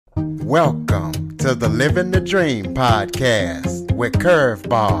Welcome to the Living the Dream podcast with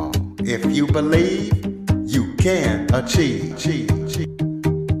Curveball. If you believe, you can achieve.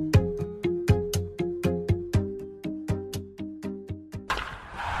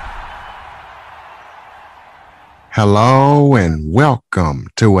 Hello and welcome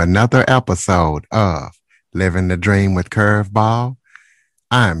to another episode of Living the Dream with Curveball.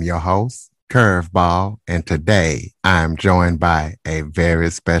 I'm your host, Curveball, and today I'm joined by a very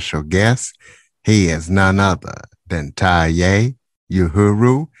special guest. He is none other than Taye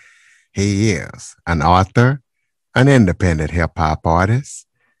Uhuru. He is an author, an independent hip-hop artist.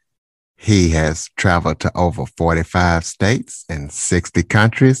 He has traveled to over 45 states and 60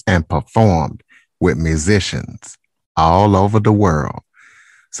 countries and performed with musicians all over the world.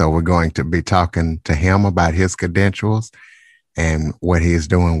 So we're going to be talking to him about his credentials and what he's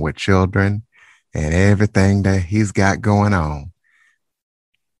doing with children and everything that he's got going on.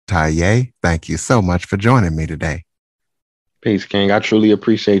 Taye, thank you so much for joining me today. Peace, King. I truly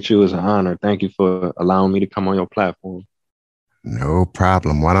appreciate you. It's an honor. Thank you for allowing me to come on your platform. No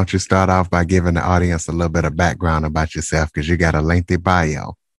problem. Why don't you start off by giving the audience a little bit of background about yourself, because you got a lengthy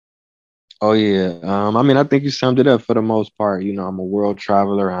bio. Oh, yeah. I think you summed it up for the most part. You know, I'm a world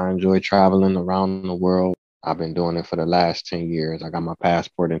traveler. I enjoy traveling around the world. I've been doing it for the last 10 years. I got my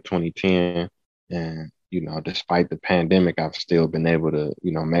passport in 2010. And, you know, despite the pandemic, I've still been able to,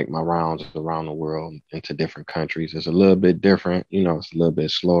 you know, make my rounds around the world into different countries. It's a little bit different. You know, it's a little bit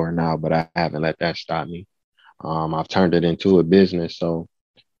slower now, but I haven't let that stop me. I've turned it into a business. So,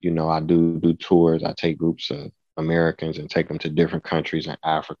 you know, I do tours. I take groups of Americans and take them to different countries in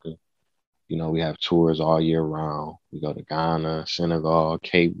Africa. You know, we have tours all year round. We go to Ghana, Senegal,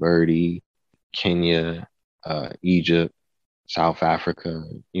 Cape Verde, Kenya, Egypt, South Africa,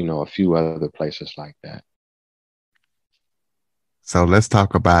 you know, a few other places like that. So let's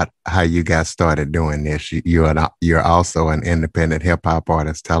talk about how you got started doing this. You're also an independent hip hop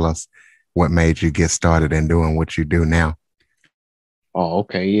artist. Tell us what made you get started in doing what you do now. Oh,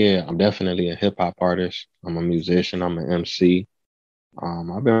 okay. Yeah, I'm definitely a hip hop artist. I'm a musician. I'm an MC.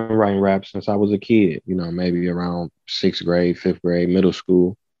 I've been writing rap since I was a kid, you know, maybe around sixth grade, fifth grade, middle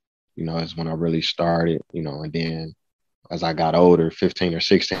school, you know, is when I really started, you know, and then as I got older, 15 or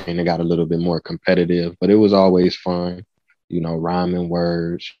 16, it got a little bit more competitive, but it was always fun, you know, rhyming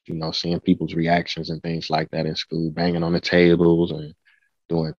words, you know, seeing people's reactions and things like that in school, banging on the tables and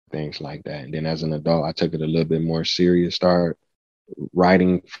doing things like that. And then as an adult, I took it a little bit more serious, start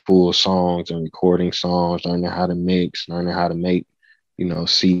writing full songs and recording songs, learning how to mix, learning how to make, you know,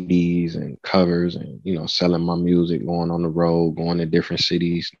 CDs and covers and, you know, selling my music, going on the road, going to different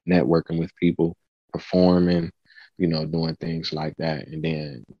cities, networking with people, performing, you know, doing things like that. And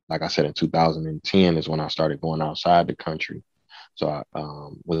then, like I said, in 2010 is when I started going outside the country. So I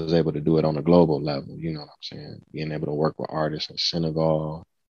was able to do it on a global level, you know what I'm saying? Being able to work with artists in Senegal,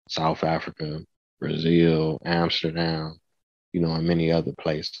 South Africa, Brazil, Amsterdam, you know, and many other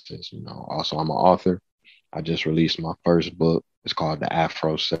places, you know. Also, I'm an author. I just released my first book. It's called The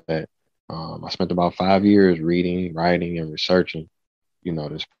Afro Set. I spent about 5 years reading, writing, and researching, you know,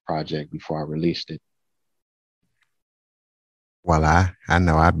 this project before I released it. Well, I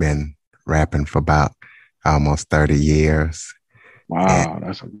know I've been rapping for about almost 30 years. Wow,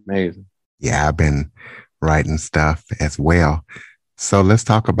 that's amazing. Yeah, I've been writing stuff as well. So let's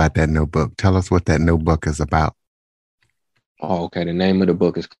talk about that new book. Tell us what that new book is about. Oh, okay. The name of the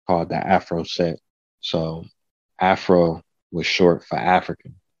book is called The Afro Set. So Afro was short for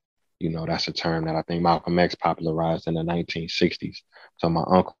African. You know, that's a term that I think Malcolm X popularized in the 1960s. So my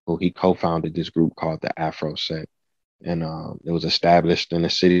uncle, he co-founded this group called the Afro Set. And it was established in the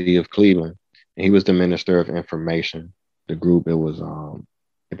city of Cleveland. And he was the Minister of Information. The group,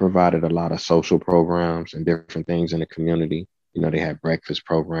 it provided a lot of social programs and different things in the community. You know, they had breakfast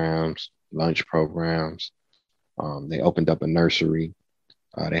programs, lunch programs. They opened up a nursery.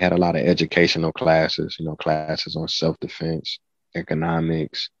 They had a lot of educational classes, you know, classes on self-defense,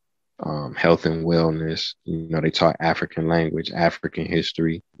 economics, health and wellness. You know, they taught African language, African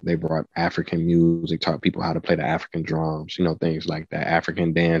history. They brought African music, taught people how to play the African drums, you know, things like that,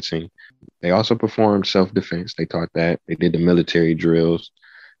 African dancing. They also performed self-defense. They taught that. They did the military drills.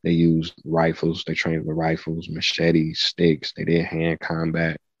 They used rifles. They trained with rifles, machetes, sticks. They did hand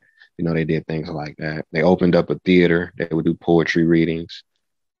combat. You know, they did things like that. They opened up a theater. They would do poetry readings,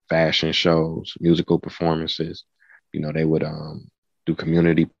 fashion shows, musical performances. You know, they would do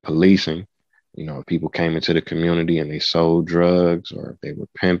community policing. You know, if people came into the community and they sold drugs, or if they were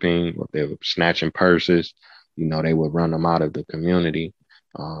pimping, or if they were snatching purses, you know, they would run them out of the community.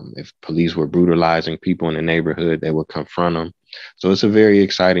 If police were brutalizing people in the neighborhood, they would confront them So it's a very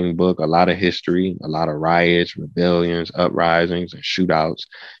exciting book, a lot of history, a lot of riots, rebellions, uprisings, and shootouts,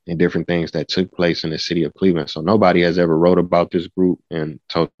 and different things that took place in the city of Cleveland. So nobody has ever wrote about this group in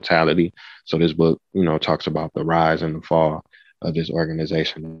totality. So this book, talks about the rise and the fall of this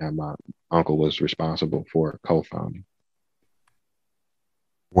organization that my uncle was responsible for co-founding.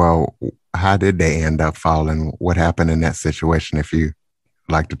 Well, how did they end up falling? What happened in that situation, if you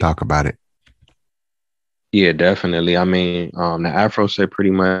like to talk about it? Yeah, definitely. I mean, the Afro said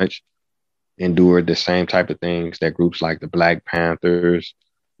pretty much endured the same type of things that groups like the Black Panthers,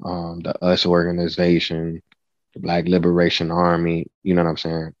 the US organization, the Black Liberation Army, you know what I'm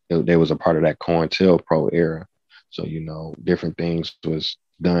saying? They was a part of that COINTELPRO era. So, different things was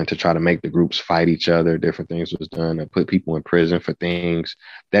done to try to make the groups fight each other. Different things was done to put people in prison for things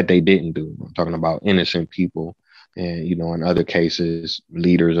that they didn't do. I'm talking about innocent people. And, in other cases,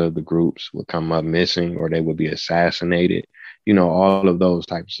 leaders of the groups would come up missing or they would be assassinated, all of those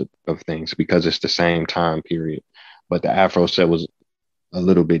types of things because it's the same time period. But the Afro set was a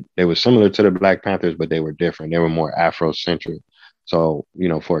little bit, they were similar to the Black Panthers, but they were different. They were more Afrocentric. So,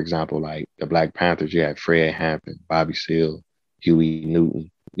 for example, like the Black Panthers, you had Fred Hampton, Bobby Seale, Huey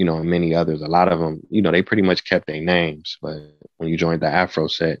Newton, and many others. A lot of them, they pretty much kept their names. But when you joined the Afro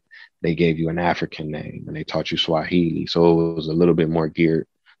set, they gave you an African name and they taught you Swahili. So it was a little bit more geared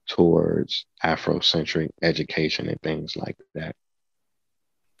towards Afrocentric education and things like that.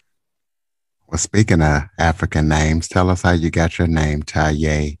 Well, speaking of African names, tell us how you got your name,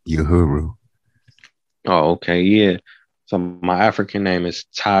 Taye Uhuru. Oh, okay. Yeah. So my African name is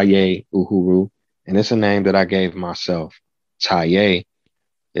Taye Uhuru, and it's a name that I gave myself. Taye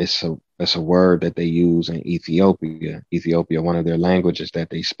it's a word that they use in Ethiopia. Ethiopia, one of their languages that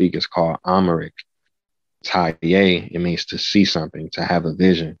they speak is called Amharic. Taye, it means to see something, to have a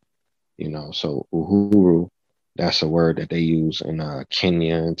vision, So Uhuru, that's a word that they use in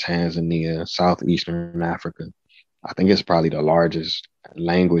Kenya and Tanzania, Southeastern Africa. I think it's probably the largest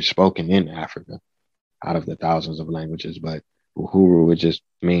language spoken in Africa out of the thousands of languages, but Uhuru, it just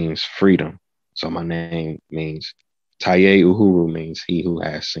means freedom. So my name means Taye Uhuru means he who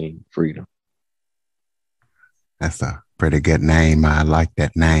has seen freedom. That's a pretty good name. I like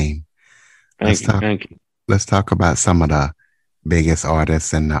that name. Let's Thank you. talk. Thank you. Let's talk about some of the biggest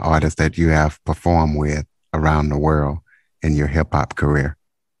artists and the artists that you have performed with around the world in your hip hop career.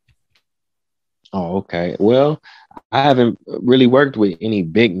 Oh, okay. Well, I haven't really worked with any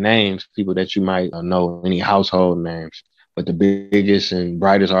big names, people that you might know, any household names. But the biggest and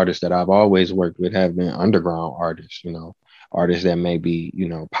brightest artists that I've always worked with have been underground artists, artists that may be,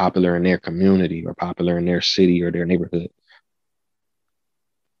 popular in their community or popular in their city or their neighborhood.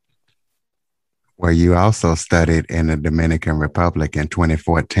 Well, you also studied in the Dominican Republic in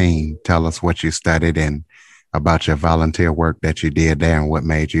 2014. Tell us what you studied and about your volunteer work that you did there and what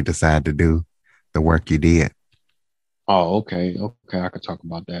made you decide to do the work you did. Oh, okay. Okay. I could talk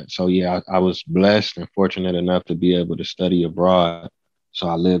about that. So, yeah, I was blessed and fortunate enough to be able to study abroad. So,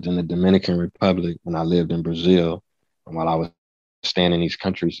 I lived in the Dominican Republic and I lived in Brazil. And while I was staying in these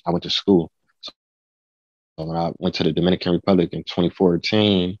countries, I went to school. So, when I went to the Dominican Republic in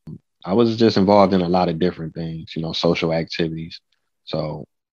 2014, I was just involved in a lot of different things, social activities. So,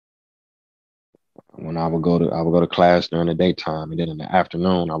 when I would go to class during the daytime, and then in the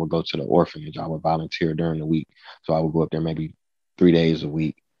afternoon I would go to the orphanage. I would volunteer during the week, so I would go up there maybe 3 days a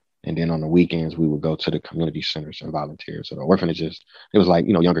week, and then on the weekends we would go to the community centers and volunteer. So the orphanages, it was like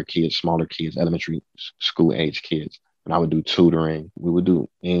younger kids, smaller kids, elementary school age kids, and I would do tutoring. We would do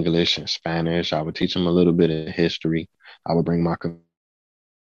English and Spanish. I would teach them a little bit of history. I would bring my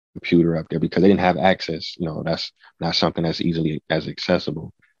computer up there because they didn't have access. That's not something that's easily as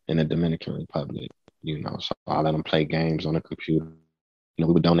accessible in the Dominican Republic. So I let them play games on the computer. We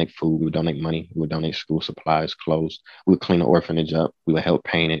would donate food, we would donate money, we would donate school supplies, clothes. We would clean the orphanage up. We would help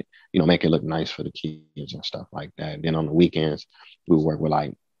paint it, make it look nice for the kids and stuff like that. And then on the weekends, we would work with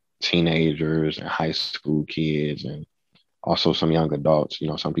like teenagers and high school kids and also some young adults.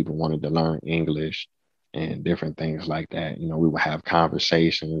 Some people wanted to learn English and different things like that. We would have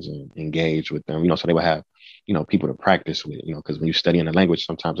conversations and engage with them, so they would have, people to practice with, because when you study in the language,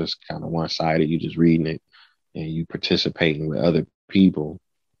 sometimes it's kind of one sided. You just reading it and you participating with other people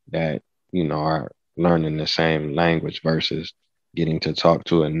that, are learning the same language versus getting to talk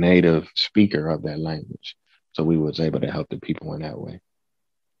to a native speaker of that language. So we was able to help the people in that way.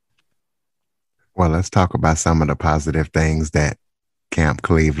 Well, let's talk about some of the positive things that Camp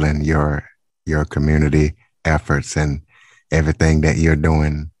Cleveland, your community efforts and everything that you're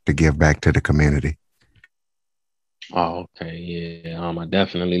doing to give back to the community. Oh, okay, yeah. I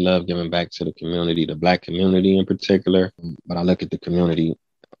definitely love giving back to the community, the Black community in particular. But I look at the community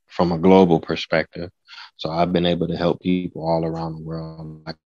from a global perspective. So I've been able to help people all around the world.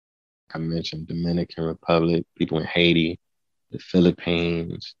 Like I mentioned, Dominican Republic, people in Haiti, the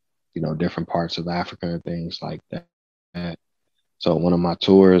Philippines, different parts of Africa and things like that. So one of my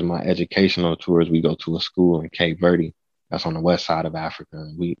tours, my educational tours, we go to a school in Cape Verde. That's on the west side of Africa.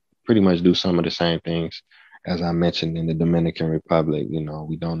 And we pretty much do some of the same things as I mentioned in the Dominican Republic.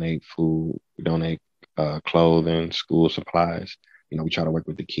 We donate food, we donate clothing, school supplies. We try to work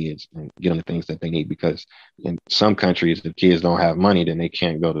with the kids and get them the things that they need because in some countries, if kids don't have money, then they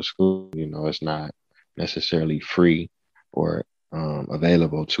can't go to school. It's not necessarily free or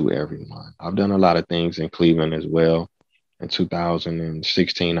available to everyone. I've done a lot of things in Cleveland as well. In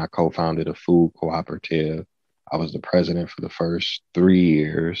 2016, I co founded a food cooperative. I was the president for the first 3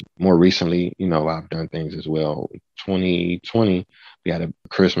 years. More recently, I've done things as well. 2020, we had a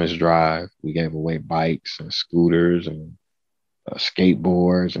Christmas drive. We gave away bikes and scooters and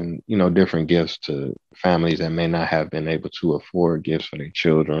skateboards and, different gifts to families that may not have been able to afford gifts for their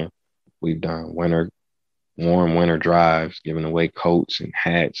children. We've done warm winter drives, giving away coats and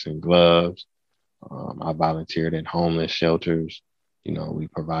hats and gloves. I volunteered at homeless shelters. We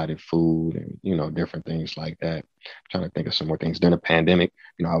provided food and, different things like that. I'm trying to think of some more things. During the pandemic,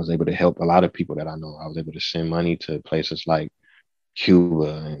 I was able to help a lot of people that I know. I was able to send money to places like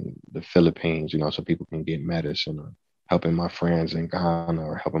Cuba and the Philippines, so people can get medicine, or helping my friends in Ghana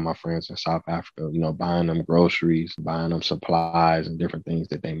or helping my friends in South Africa, buying them groceries, buying them supplies and different things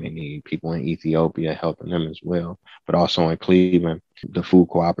that they may need. People in Ethiopia, helping them as well. But also in Cleveland, the food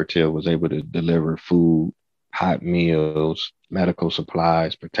cooperative was able to deliver food, hot meals, medical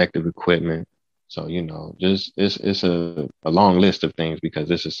supplies, protective equipment. So, just it's a long list of things because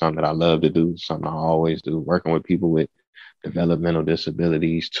this is something that I love to do, something I always do, working with people with developmental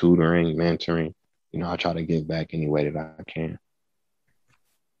disabilities, tutoring, mentoring. I try to give back any way that I can.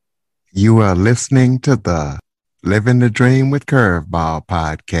 You are listening to the Living the Dream with Curveball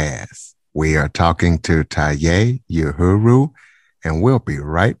podcast. We are talking to Taye Uhuru, and we'll be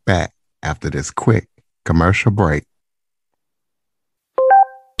right back after this quick commercial break.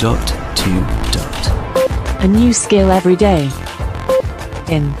 Dot to dot. A new skill every day.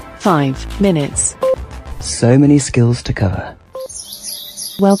 In 5 minutes. So many skills to cover.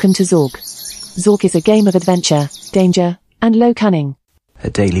 Welcome to Zork. Zork is a game of adventure, danger, and low cunning. A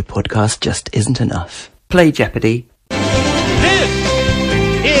daily podcast just isn't enough. Play Jeopardy! This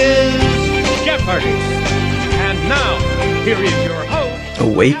is Jeopardy! And now, here is your host...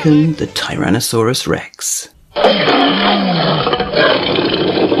 Awaken the Tyrannosaurus Rex.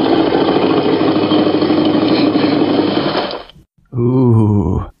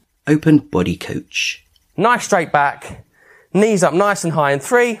 Ooh. Open body coach. Nice straight back. Knees up nice and high in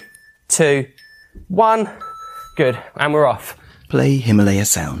 3, 2, 1. Good. And we're off. Play Himalaya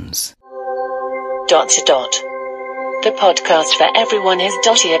Sounds. Dot to dot. The podcast for everyone who's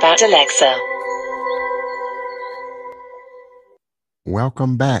dotty about Alexa.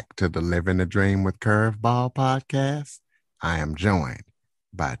 Welcome back to the Living the Dream with Curveball podcast. I am joined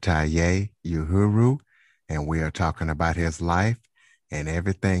by Taye Uhuru, and we are talking about his life and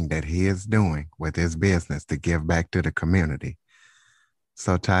everything that he is doing with his business to give back to the community.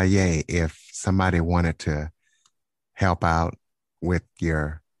 So Taye, if somebody wanted to help out with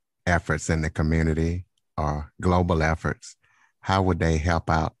your efforts in the community or global efforts, how would they help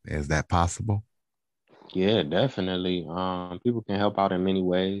out? Is that possible? Yeah, definitely. People can help out in many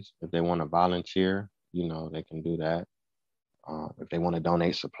ways. If they want to volunteer, they can do that. If they want to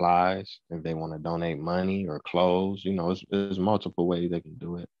donate supplies, if they want to donate money or clothes, there's multiple ways they can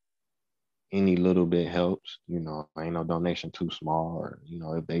do it. Any little bit helps, ain't no donation too small, or,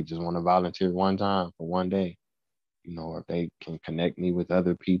 if they just want to volunteer one time for one day, or if they can connect me with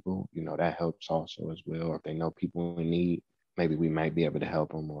other people, that helps also as well. Or if they know people in need, maybe we might be able to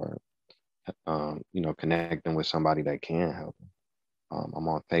help them, or, connect them with somebody that can help them. I'm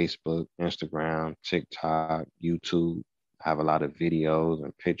on Facebook, Instagram, TikTok, YouTube. I have a lot of videos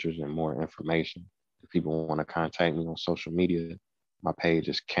and pictures and more information. If people want to contact me on social media, my page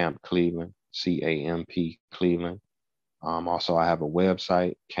is Camp Cleveland, CAMP Cleveland. Also, I have a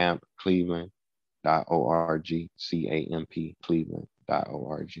website, campcleveland.org,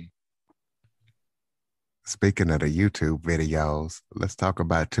 campcleveland.org. Speaking of the YouTube videos, let's talk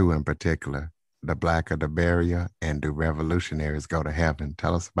about two in particular, The Blacker the Barrier and Do Revolutionaries Go to Heaven?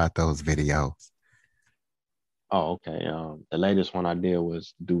 Tell us about those videos. Oh, okay. The latest one I did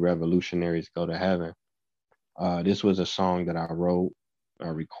was Do Revolutionaries Go to Heaven? This was a song that I wrote, I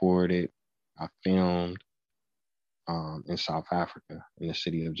recorded, I filmed, in South Africa, in the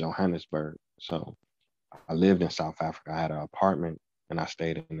city of Johannesburg. So I lived in South Africa. I had an apartment and I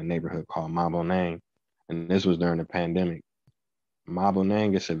stayed in a neighborhood called Maboneng. And this was during the pandemic.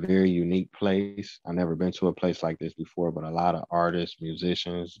 Maboneng is a very unique place. I've never been to a place like this before, but a lot of artists,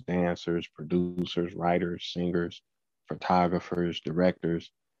 musicians, dancers, producers, writers, singers, photographers,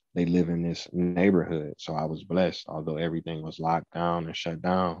 directors, they live in this neighborhood. So I was blessed, although everything was locked down and shut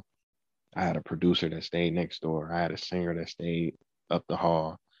down. I had a producer that stayed next door. I had a singer that stayed up the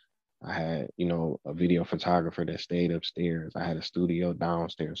hall. I had, a video photographer that stayed upstairs. I had a studio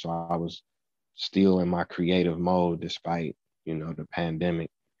downstairs. So I was still in my creative mode despite, the pandemic.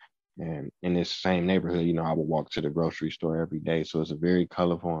 And in this same neighborhood, I would walk to the grocery store every day. So it's a very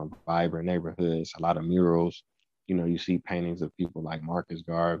colorful and vibrant neighborhood. It's a lot of murals. You see paintings of people like Marcus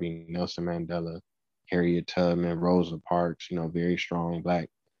Garvey, Nelson Mandela, Harriet Tubman, Rosa Parks, very strong Black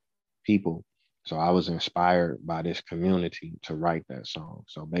people. So I was inspired by this community to write that song.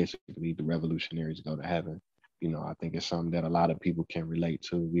 So basically, the revolutionaries go to heaven. I think it's something that a lot of people can relate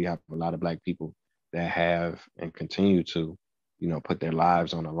to. We have a lot of Black people that have and continue to, put their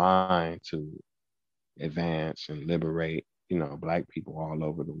lives on the line to advance and liberate, Black people all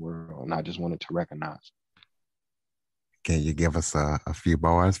over the world. And I just wanted to recognize. Can you give us a few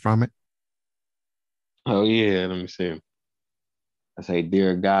bars from it? Oh, yeah. Let me see. I say,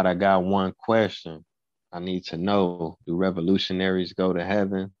 dear God, I got one question. I need to know, do revolutionaries go to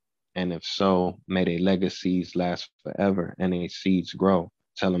heaven? And if so, may their legacies last forever and their seeds grow.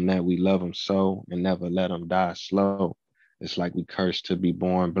 Tell them that we love them so and never let them die slow. It's like we cursed to be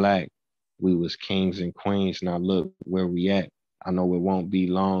born Black. We was kings and queens. Now look where we at. I know it won't be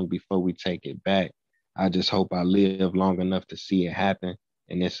long before we take it back. I just hope I live long enough to see it happen.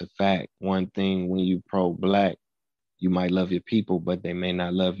 And it's a fact. One thing when you pro-Black, you might love your people, but they may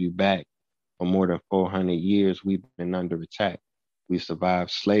not love you back. For more than 400 years, we've been under attack. We survived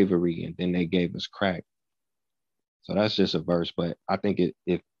slavery and then they gave us crack. So that's just a verse, but I think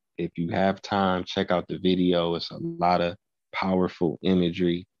if you have time, check out the video. It's a lot of powerful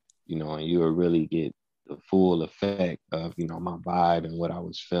imagery, and you'll really get the full effect of, my vibe and what I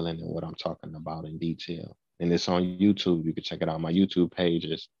was feeling and what I'm talking about in detail. And it's on YouTube. You can check it out. My YouTube page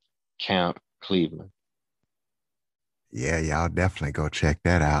is Camp Cleveland. Yeah, y'all definitely go check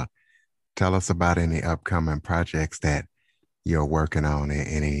that out. Tell us about any upcoming projects that you're working on,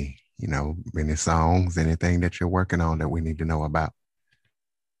 any songs, anything that you're working on that we need to know about.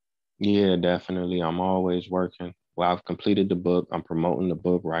 Yeah, definitely. I'm always working. Well, I've completed the book. I'm promoting the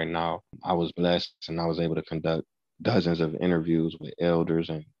book right now. I was blessed and I was able to conduct dozens of interviews with elders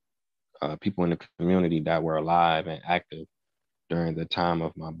and people in the community that were alive and active during the time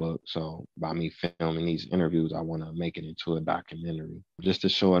of my book. So by me filming these interviews, I want to make it into a documentary just to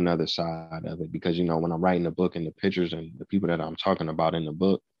show another side of it. Because, when I'm writing the book and the pictures and the people that I'm talking about in the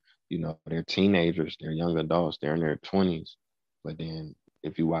book, they're teenagers, they're young adults, they're in their 20s. But then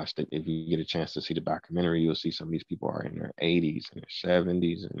if you get a chance to see the documentary, you'll see some of these people are in their 80s and their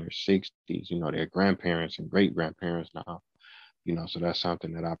 70s and their 60s, they're grandparents and great grandparents now, so that's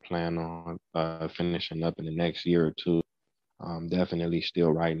something that I plan on finishing up in the next year or two. Definitely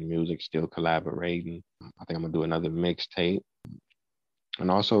still writing music, still collaborating. I think I'm gonna do another mixtape. And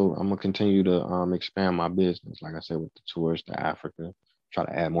also I'm gonna continue to expand my business, like I said, with the tours to Africa, try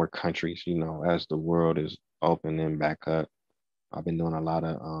to add more countries, as the world is opening back up. I've been doing a lot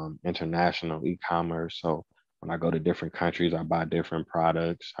of international e-commerce. So when I go to different countries, I buy different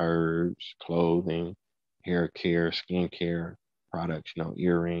products, herbs, clothing, hair care, skincare products,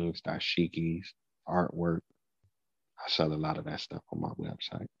 earrings, dashikis, artwork. I sell a lot of that stuff on my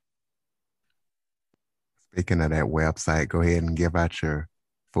website. Speaking of that website, go ahead and give out your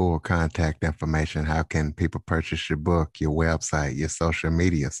full contact information. How can people purchase your book, your website, your social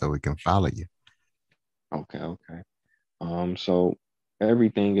media so we can follow you? Okay. So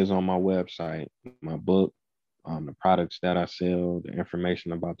everything is on my website, my book, the products that I sell, the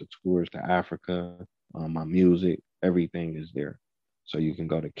information about the tours to Africa, my music, everything is there. So you can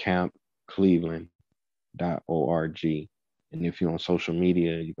go to campcleveland.org. And if you're on social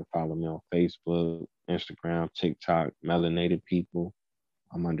media, you can follow me on Facebook, Instagram, TikTok, Melanated People.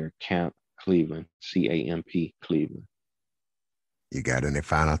 I'm under Camp Cleveland, CAMP Cleveland. You got any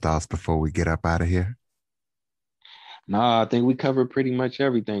final thoughts before we get up out of here? No, I think we covered pretty much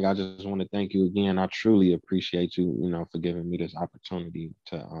everything. I just want to thank you again. I truly appreciate you, for giving me this opportunity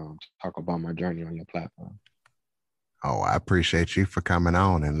to talk about my journey on your platform. Oh, I appreciate you for coming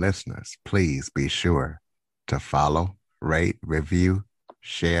on. And listeners, please be sure to follow, rate, review,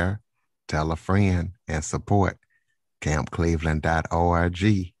 share, tell a friend, and support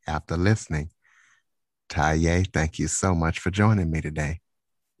campcleveland.org after listening. Taye, thank you so much for joining me today.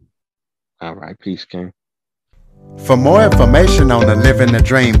 All right. Peace, King. For more information on the Living the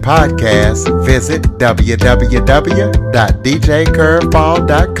Dream podcast, visit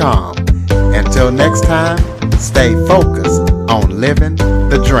www.djcurveball.com. Until next time, stay focused on living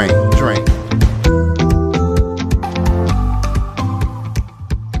the dream.